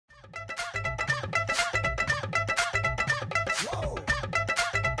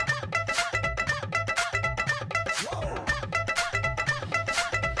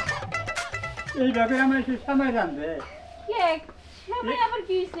এইভাবে আমার সে সময় রান্ধে কে সময় আবার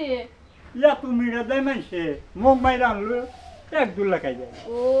কি হইছে ইয়া তুমি রে দেয় মাইছে মুখ মাই রানলো 1-2 লাখ খাই যায়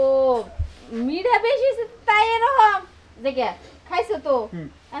ও মিঠা বেশি হইছে তাই এরকম দেখে খাইছো তো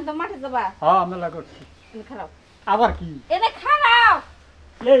এখন তো মাঠে যাবা হ্যাঁ মেলা করছি খারাপ আবার কি এটা খারাপ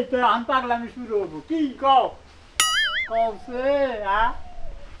এই তো আন পাগলামি শুরু হবো কি কও কওছে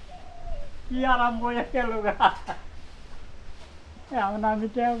কি আরম্ভ হয়ে গেল এমন আমি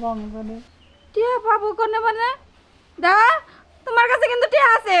টেয়া পাবো কোনে টিয়া পাবো কোনে মানে দা তোমার কাছে কিন্তু টিয়া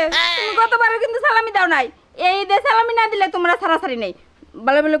আছে তুমি গতবারও কিন্তু সালামি দাও নাই এই ঈদে সালামি না দিলে তোমরা সারাসারি নেই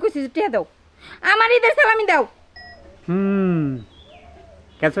বলে বলে কইছি টিয়া দাও আমার ঈদের সালামি দাও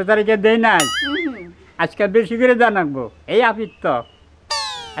কত তারিখে দেই নাই আজকে বেশি করে জানাবো এই আপিত তো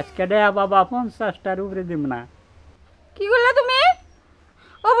আজকে দেয়া বাবা 50টার উপরে দিব না কি করলে তুমি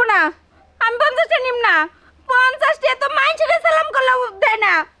ওবো না আমি 50টা নিম না 50টা তো মাইনছরে সালাম করলে দেয়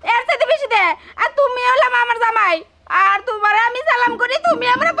না এর সাথে বেশি দেয় আর তুমি হলাম আমার জামাই আর তোমার আমি সালাম করি তুমি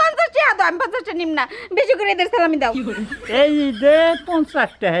আমরা 50টা দাও আমি 50টা নিম না বেশি করে এদের সালামি দাও এই ঈদে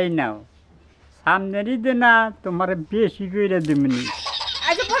 50টা হেই নাও সামনের ঈদে না তোমার বেশি করে দিমনি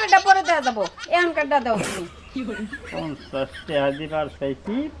আচ্ছা পরে দেওয়া যাবো এখানকারটা দাও তুমি 50টা দিবার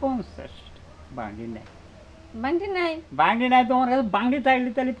চাইছি 50 বাঙ্গি নাই বাংটি নাই তোমার কাছে বাঙ্গি থাকলে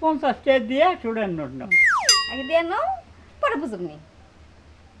তাহলে 50টা দিয়ে স্টুডেন্ট নোট নাও আগে দিয়ে নাও পরে বুঝুনি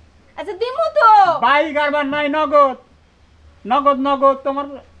আচ্ছা দিমু তো বাই কারবার নাই নগদ তোমার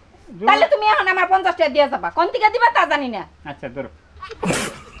তাহলে তুমি এখন আমার 50টা দিয়ে যাবা কোন থেকে দিবা তা জানি না আচ্ছা ধরো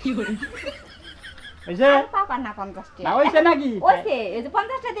কি করে ওইছে পাপা না 50টা না ওইছে নাকি ওইছে এই যে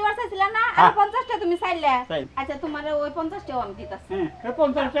 50টা দিবার চাইছিলা না আর 50টা তুমি চাইলে আচ্ছা তোমার ওই 50টাও আমি দিতাছি এই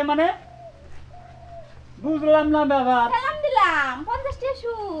 50টা মানে বুঝলাম না বাবা সালাম দিলাম 50টা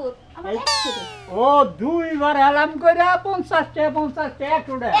সুদ আমার 100 ও দুইবার আলাম কইরা 50টা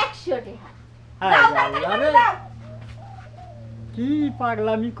 100 টাকা দাও কি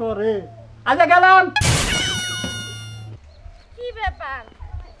পাগলামি করে আচ্ছা গেলাম কি ব্যাপার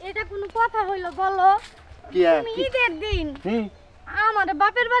এটা কোনো কথা হইলো বলো তুমি ঈদের দিন আমারে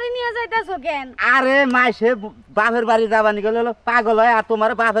বাপের বাড়ি নিয়ে যাইতাছো কেন আরে মাইসে বাপের বাড়ি যাবানি গেল পাগল হয় আর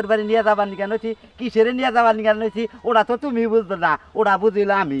তোমার বাপের বাড়ি নিয়ে যাবানি কেন কিসের নিয়ে যাবানি কেন ওরা তো তুমি বুঝবে না ওরা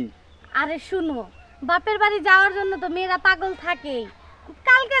বুঝিল আমি আরে শুনো বাপের বাড়ি যাওয়ার জন্য তো মেয়েরা পাগল থাকেই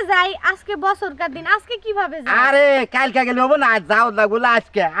কালকে যাই আজকে বছরকার দিন আজকে কিভাবে যাই আরে কালকে গেলে হবো না যাও লাগবো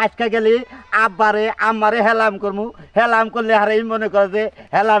আজকে গেলে আব্বারে আমারে হেলাম করমু হেলাম করলে আরে মনে করে যে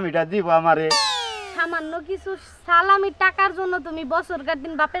হেলামিটা দিব আমারে সামান্য কিছু সালামির টাকার জন্য তুমি বছরকার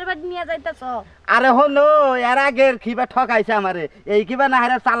দিন বাপের বাড়ি নিয়ে যাইতাছ আরে হলো এর আগের কিবা ঠকাইছে আমারে এই কিবা না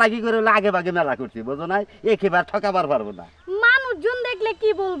হারে চালাকি করে আগে ভাগে মেলা করছি বুঝো না এই কিবা ঠকাবার পারবো না মানুষজন দেখলে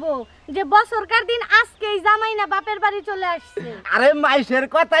কি বলবো যে বছরকার দিন আজকেই জামাই না বাপের বাড়ি চলে আসছে আরে মাইসের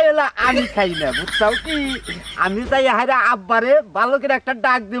কথাই হলো আমি খাই না বুঝছাও কি আমি যাই হারে আব্বারে ভালো করে একটা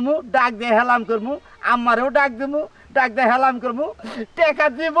ডাক দিমু ডাক দিয়ে হেলাম করমু আমারেও ডাক দিমু ডাক দিয়ে হেলাম করমু টাকা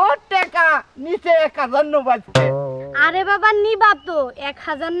দিব টাকা নিচে 1000 বাজছে আরে বাবা নিবা তো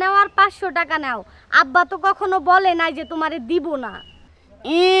 1000 নাও আর 500 টাকা নাও আব্বা তো কখনো বলে নাই যে তোমারে দিব না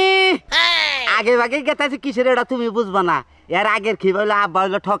আগে ভাগে গেতাছি কিসের এটা তুমি বুঝবা না এর আগের কি বলে আব্বা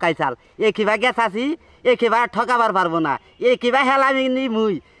হইলো ঠকাই চাল এ কিবা গেছাছি এ কিবা ঠকাবার পারবো না এ কিবা হেলামি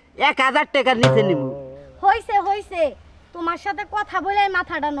নিমুই 1000 টাকার নিচে নিমু হইছে তোমার সাথে কথা বলে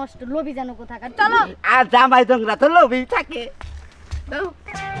মাথাটা নষ্ট লোভী জানো কোথাকার চলো আর জামাই দংরা তো লোভী থাকে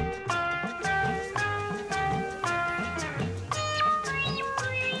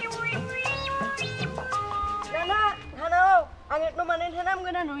আগে তো মানে হেনাম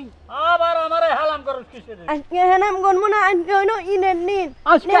গনা নই আবার আমারে হালাম করছ কিসের আজকে হেনাম গন মনা আজকে হইলো ইনের দিন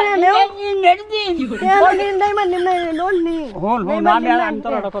আজকে ইনের দিন দিন দাই মানে নাই লোন নি হন আমি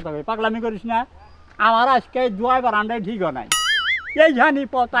তোর একটা কথা কই পাগলামি করিস না আমার আজকে দুইবার আন্ডাই ঠিক নাই এই জানি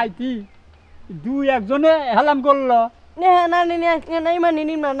পতাইতি দুই একজনে হেলাম করলো নে না নি আজকে নাই মানে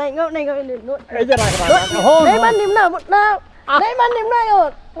নিম না নাই গো এই যে রাখ হন নাই মানে নিম না না নাই মানে নিম না ও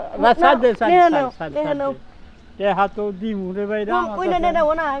রাসা দে সাই সাই তে হাতো দি মুরে বাইরা কই না না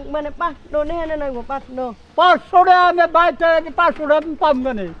ওনা মানে 5 নো নে না গো 5 নো 500 টাকা আমি বাইতে 500 টাকা পাম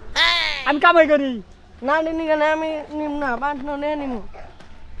গনে আমি কামাই করি না নি গনে আমি নিম না 5 নো নে নিম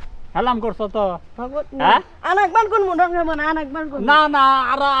হেলাম করছ তো হ্যাঁ আনাক বান কোন মুডং মানে আনাক বান কোন না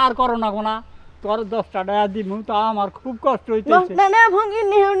আর করো না কোনা তোর 10 টাকা দিমু তো আমার খুব কষ্ট হইতেছে না না ভঙ্গি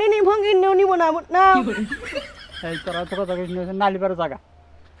নি ভঙ্গি নিব না না এই তোরা তো কথা কইছ না নালিবার জায়গা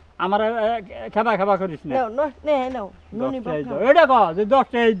আমার খাবা করিস না নাও নে নাও নুনি বাবা এটা কো যে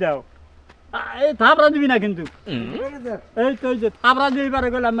 10 টাকা দাও এই থাবরা দিবি না কিন্তু এই তো যে থাবরা দিবারে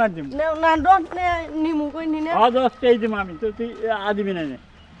গেলাম মার দিম না দশ নে নিমু কই নি না 10 টাকা দিম আমি তো তুই আদিবি না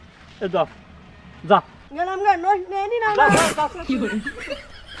এই দাও যা গেলাম গা নষ্ট নেই নি না যা, যা, যা, যা।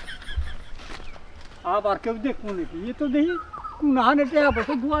 আবার কেউ দেখবো নাকি এ তো দেখি কোন হানে টেয়া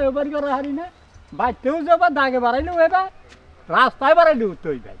বসে ধোয়া এবার করা হারি না বাইতেও যাবা দাগে বাড়াইলেও এবার রাস্তায় বাড়াইলে উঠতে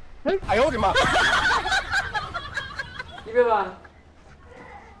হই ভাই কি ব্যাপার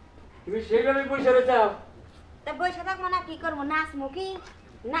তুমি সেইভাবে বসে রয়েছ তা বসে থাকবো না কি করবো নাচবো কি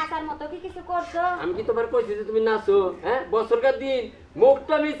নাচার মতো কি কিছু করছো আমি কি তোমার কইছি যে তুমি নাচো হ্যাঁ বছরকার দিন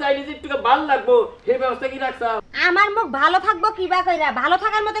মুখটা আমি চাইলে যে একটু ভালো লাগবো সেই ব্যবস্থা কি রাখছ আমার মুখ ভালো থাকবো কি বা কইরা ভালো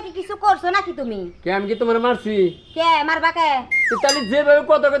থাকার মতো কি কিছু করছো নাকি তুমি কে আমি কি তোমার মারছি কে মারবা কে তাহলে যেভাবে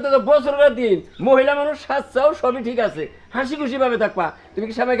কথা কইতে বছরকার দিন মহিলা মানুষ সাজছাও সবই ঠিক আছে হাসি খুশি ভাবে থাকবা তুমি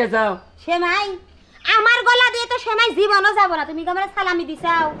কি সময় খাইছাও সেমাই আমার গলা দিয়ে তো সেমাই জীবনও যাব না তুমি কি আমার সালামি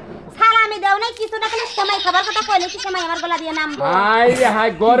দিছাও সালামি দাও নাই কিছু না খালি সেমাই খাবার কথা কইলে কি সেমাই আমার গলা দিয়ে নামবো হাই রে হাই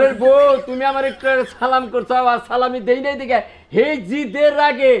ঘরের বউ তুমি আমার একটু সালাম করছো আর সালামি দেই নাই দেখে হে জিদের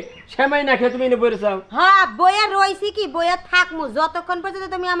আগে সেমাই না খেয়ে তুমি এনে বইরেছাও হ্যাঁ বইয়া রইছি কি বইয়া থাকমু যতক্ষণ পর্যন্ত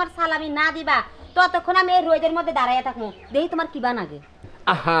তুমি আমার সালামি না দিবা ততক্ষণ আমি এই রোদের মধ্যে দাঁড়াইয়া থাকমু দেই তোমার কি বা লাগে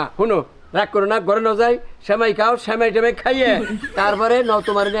আহা শুনো রাগ করো না ঘরে ন যাই সেমাই খাও সেমাই টেমাই খাইয়ে তারপরে ন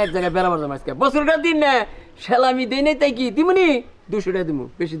তোমার এক জায়গায় বেড়াবার জমা আজকে বছরকার দিন না সেলামি দেই নাই তাই কি দিমুনি 200 টাকা দিমু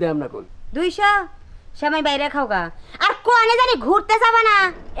বেশি দেয় আমরা কোন 200 সেমাই বাইরে খাওগা আর কোনে জানি ঘুরতে যাবা না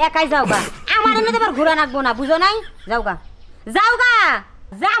একাই যাওগা আমার এনে তোমার ঘুরা রাখবো না বুঝো নাই যাওগা যাওগা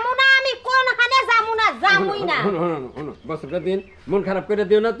যামু না আমি কোন হানে যামু না যামুই না শুনো বছরকার দিন মন খারাপ করে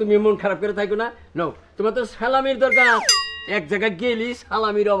দিও না তুমি মন খারাপ করে থাকো না নো তোমার তো সালামির দরকার এক জায়গায় গেলি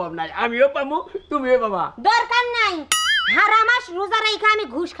সালামির অভাব নাই আমিও পাবো তুমিও পাবা দরকার নাই হারামাস রোজা রাইখা আমি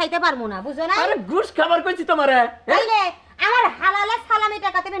ঘুষ খাইতে পারবো না বুঝো না আরে ঘুষ খাবার কইছি তোমারে তাইলে আমার হালালে সালামি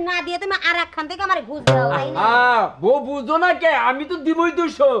টাকা তুমি না দিয়ে তুমি আরেকখান থেকে আমার ঘুষ দাও তাই না হ্যাঁ বউ বুঝো না কে আমি তো দিবই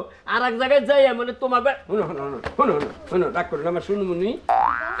 200 আর এক জায়গায় যাই মানে তোমাকে শুনো রাগ করো না আমার শুনুমনি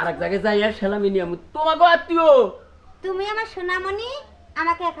আর এক জায়গায় যাই আর সালামি নিয়ে আমি তোমাকে আত্মীয় তুমি আমার সোনামণি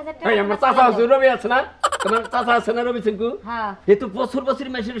আমাকে 1000 টাকা এই আমার চাচা আছে রবি আছে না তোমার চাচা আছে না রবি চেঙ্গু হ্যাঁ এ তো বছর বছর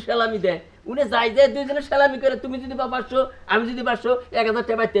মাসের সালামি দেয় উনি যাই যায় দুইজনে সালামি করে তুমি যদি বা 500 আমি যদি 500 1000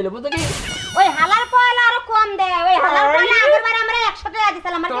 টাকা তেলে বুঝো কি ওই হালার পয়লা আরো কম দেয় ওই হালার পয়লা আগেরবার আমরা 100 টাকা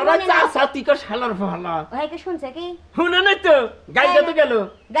দিছিলাম আমার কি তোরা মনে নাই চাচা তিক শালার ভালা ওই কি শুনছে কি শুনে নাই তো গাইটা তো গেল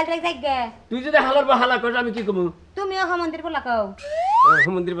গালটা জায়গা তুই যদি হালার হালা কর আমি কি কমু তুমিও মন্দির বলা কও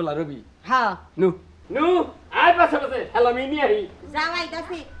মন্দির বেলা রবি হ্যাঁ নু নু আয় পাশে পাশে সালামি নিয়ে আই যাওয়াই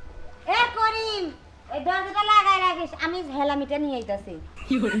দাসি এ করিম এই দরজাটা লাগাই রাখিস আমি হেলামিটা নিয়ে আইতাছি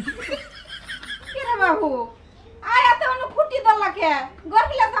কি রে বাবু আয়া তো অনু ফুটি দলাকে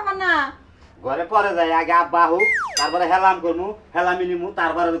গরবিলা যাবা না ঘরে পরে যাই আগে আব্বা হোক তারপরে হেলাম করমু হেলামি নিমু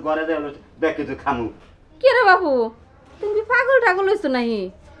তারপরে ঘরে যাই বেশ কিছু খামু কি রে বাবু তুমি পাগল টাগল হইছো নাহি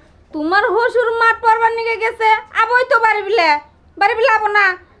তোমার হসুর মাঠ পরবার নিকে গেছে আবই তো বাড়ি বিলে আবো না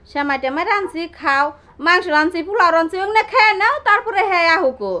সেমাই টেমাই রানছি খাও মাংস রানছি পোলাও রানছি ওগুলো খেয়ে নাও তারপরে হ্যাঁ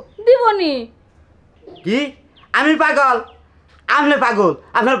আহুকো দিবনি কি আমি পাগল আপনি পাগল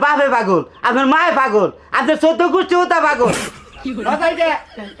আপনার বাপে পাগল আপনার মায়ে পাগল আপনার 14 গোষ্ঠী ওটা পাগল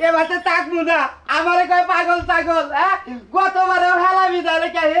এবার তো তাকবো না আমার কয় পাগল পাগল হ্যাঁ গতবারে হেলামি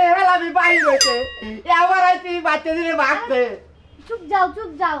দেয় হেলামি বাহির হয়েছে এবার তুই বাচ্চা দিলে ভাগতে চুপ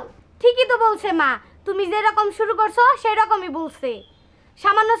যাও ঠিকই তো বলছে মা তুমি যেরকম শুরু করছো সেই রকমই বলছে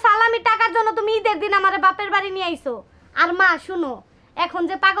সামান্য সালামি টাকার জন্য তুমি ঈদের দিন আমার বাপের বাড়ি নিয়ে আইছো আর মা শুনো এখন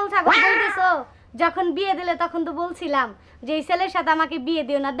যে পাগল ছাগল বলতেছো যখন বিয়ে দিলে তখন তো বলছিলাম যে এই ছেলের সাথে আমাকে বিয়ে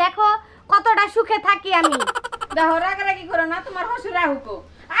দিও না দেখো কতটা সুখে থাকি আমি দেখো রাগারাগি করো না তোমার হসুর আহুকো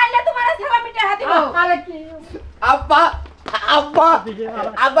আইলে তোমার সালামিটা হাতিব আরে কি আব্বা আব্বা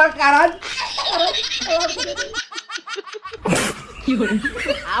আব্বা কারণ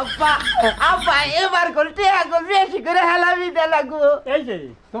আব্বা আব্বা এবার করতে এখন বেশি করে হেলামি দে লাগু এই যে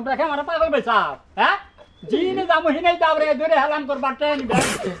তোমরা কে আমার পাগল বেচাপ হ্যাঁ জিনে যাবো হিনেই যাবরে দূরে হেলাম করবার ট্রেন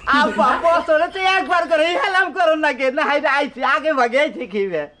আব্বা বছরে তো একবার করে হেলাম করুন না কে না হাইরে আইছি আগে ভাগে আইছি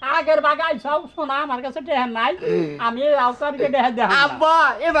কিবে আগের বাগাই সব শোনা আমার কাছে টেহেন নাই আমি আউটারকে দেহে দেখ আব্বা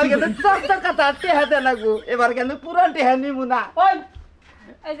এবার কিন্তু চর্চা কথা টেহা দে লাগু এবার কিন্তু পুরান টেহা নিমু না ওই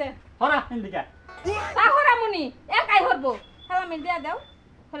এই যে হরা হিন্দিকা তাহরা মুনি একাই হরবো সালামি দিয়া দাও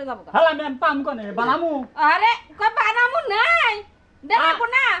ঘরে যাবো হেলাম আমি পাম কোনে বানামু আরে কই বানামু নাই দেখাবো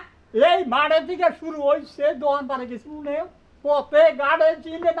না এই মাঠে থেকে শুরু হইছে দোকান পারে গেছি উনি পথে গাড়ে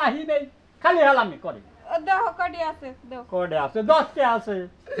চিনে নাহি নেই খালি হেলামি করে দেহ কডি আছে দেহ কোডে আছে 10টা আছে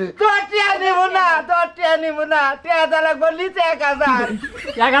দশটিয়া নিমু না টেহা দে লাগবো নিচে 1000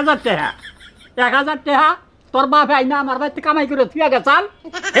 1000 টাকা তোর বাপ আইনা আমার বাড়িতে কামাই করে থুয়া গেছান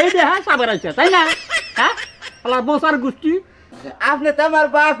এই দেহা সাবের আইছে তাই না হ্যাঁ আলার বসার গোষ্ঠী আপনি তো আমার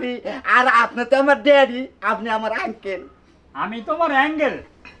বাপি আর আপনি তো আমার ড্যাডি আপনি আমার আঙ্কেল আমি তোমার অ্যাঙ্গেল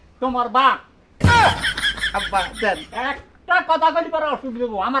তোমার বাপ আব্বা দেন একটা কথা কইলি পরে ওষুধ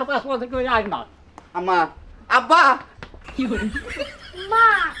দেবো আমার কাছে কথা কই আয় না আম্মা আব্বা মা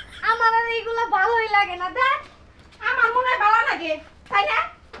আমার আর এইগুলো ভালোই লাগে না দেখ আমার মনে হয় ভালো লাগে তাই না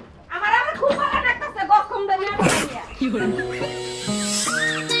আমার আবার খুব ভালো লাগতেছে গসম দেবে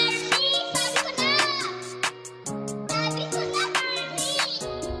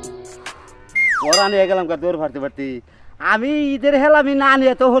ওরা নিয়ে গেলাম দৌড় ভারতে ভারতে আমি ঈদের হেলামি না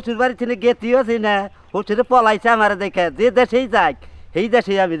নিয়ে তো হসুর বাড়ি থেকে গেতেও আছি না হসুরে পলাইছে আমার দেখে যে দেশেই যাক সেই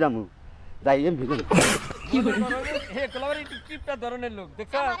দেশেই আমি যাবো যাই এমনি হে কলাবারি টিপটা ধরনের লোক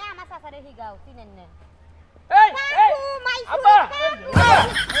দেখছ আমারে আমার সাসারে হিগাও চিনেন না এই আব্বা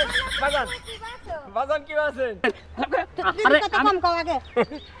বাজান বাজান কি আছেন তুমি কত কম কও আগে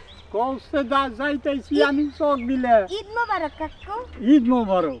কৌশে যাইতেছি আমি চোখ দিলে ঈদ মোবারক কাকু ঈদ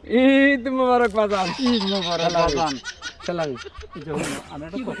মোবারক বাজান ঈদ মোবারক বাজান সালামি আমি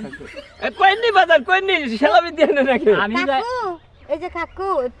একটা কথা কই কইনি বাজান কইনি সালামি দিয়ে না নাকি আমি যাই কাকু এই যে কাকু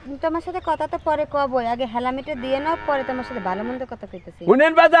তোমার সাথে কথা তো পরে কবই আগে হেলামিটা দিয়ে নাও পরে তোমার সাথে ভালো মন্দ কথা কইতেছি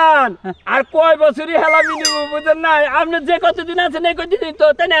শুনেন বাজান আর কয় বছরই হেলামি নিব বুঝেন না আপনি যে কতদিন আছেন এই কতদিন তো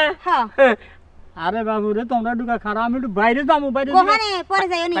তাই না হ্যাঁ আরে বাবু রে তোমরা ঢুকা খারাপ আমি একটু বাইরে যাবো বাইরে কোহানে পরে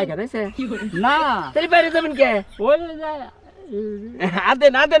যাইও নি পাইকা রইছে না তাহলে বাইরে যাবেন কে ওই যায়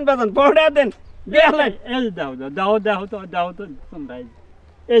আদেন বাজান পড়ে আদেন দেখলেন এই দাও তো তোমরা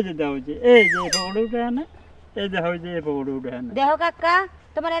এই যে দাও যে এই যে বড় উঠে না এই যে হয় যে বড় উঠে না দেহ কাকা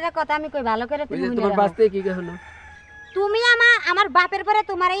তোমার এটা কথা আমি কই ভালো করে তুমি তোমার বাস্তে কি হলো তুমি আমার বাপের পরে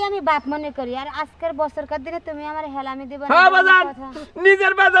তোমারই আমি বাপ মনে করি আর আজকের বছরকার দিনে তুমি আমার হেলামি দিবা হ্যাঁ বাজান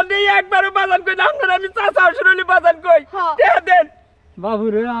নিজের বাজান নেই একবারও বাজান কই না আপনারা আমি চাচা শুনলি বাজান কই দেন বাবু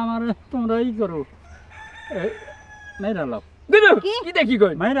রে আমার তোমরা ই করো মেরা লাও দিনু কি দেখি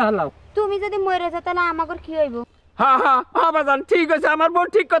কই মেরা লাও তুমি যদি মরে যাও তাহলে আমাগর কি হইব হ্যাঁ বাজান ঠিক আছে আমার বোন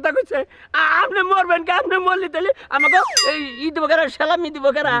ঠিক কথা কইছে আপনি মরবেন কে আপনি মরলি তাহলে আমাকে এই ই দিব কেরা সালামি দিব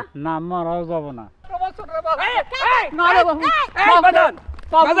কেরা না মারাও যাব না না রে বাবু এই বাজান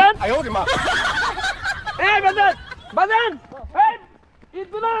বাজান আয় ওরে মা এই বাজান বাজান এই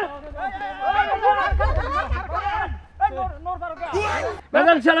ঈদ না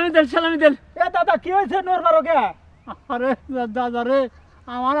বাজান সালামি দেন এ দাদা কি হয়েছে নোর মারো কে আরে দাদা রে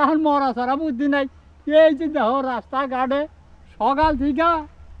আমার এখন মরা সারা বুদ্ধি নাই এই যে দেখো রাস্তা ঘাটে সকাল থেকে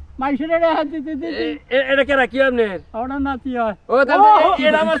মাইসের এটা কেরা কি আপনার ওটা নাতি হয় ও তাহলে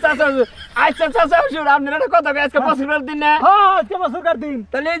এটা আমার চাচা আচ্ছা চাচা শুন আপনার একটা কথা আজকে বছরের দিন না হ্যাঁ আজকে বছরকার দিন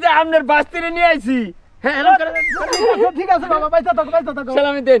তাহলে এই যে আপনার বাস্তিরে নিয়ে আইছি হ্যাঁ ঠিক আছে বাবা বাইসা থাকো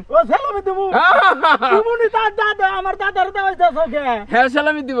সালামি দেন ও সালামি দেবো দিমুনি তার দাদা আমার দাদার দেওয়াইছে ওকে হ্যাঁ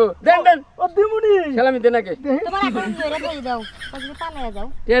সালামি দিব দেন ও দিমুনি সালামি দেন আগে তোমার এখন ধরে বই দাও তুমি পালায়া যাও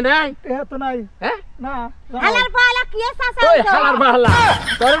কে নাই এ তো নাই হ্যাঁ না হালার পালা কি চাচা ওই হালার বাহালা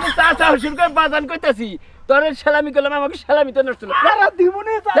তোর আমি চাচা হুসুর করে বাজান কইতাছি তোর সালামি করলাম আমাকে সালামি তো নষ্ট না আরে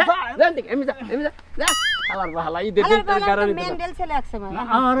দিমুনি চাচা দেন দেখ এমনি যা হালার বাহালা ই দেখুন হালার পালা গারানি মেন্ডেল ছেলে আছে মানে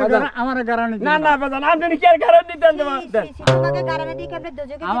আমার গারানি না না বাজান আপনি কি আর গারানি দেন দেন তোমাকে কারণে দিকে আপনি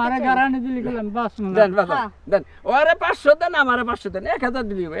দুজকে আমার গারানি দিলি গেলাম বাস না দেন বাজান দেন ওরে 500 দেন আমারে 500 দেন 1000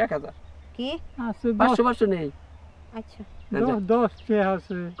 দিলি 1000 কি আছে 500 নেই আচ্ছা 10 টা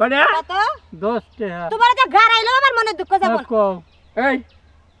আছে কনে কত 10 টা তোমার যে গারাইলো আমার মনে দুঃখ যাব কো এই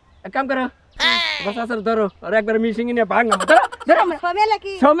এক কাম করো বস আসর ধরো আর একবার মিশিং নিয়ে ভাঙা ধরো ধরো সমেলে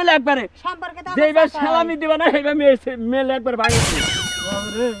কি সমেলে একবারে সম্পর্কে তো যেইবার সালামি দিবা না সেইবার মেলে একবার ভাঙা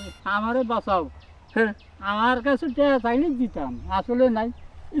বাবরে আমারে বাঁচাও হ্যাঁ আমার কাছে টাকা চাইলে দিতাম আসলে নাই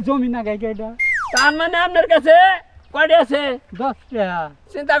জমি না গাই গাইটা তার মানে আপনার কাছে কয়টা আছে 10 টাকা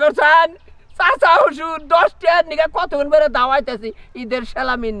চিন্তা করছেন চাচা হুসুর 10 টাকার নিগা কতক্ষণ পরে দাওয়াইতেছি ঈদের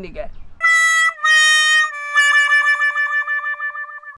সালামির নিগা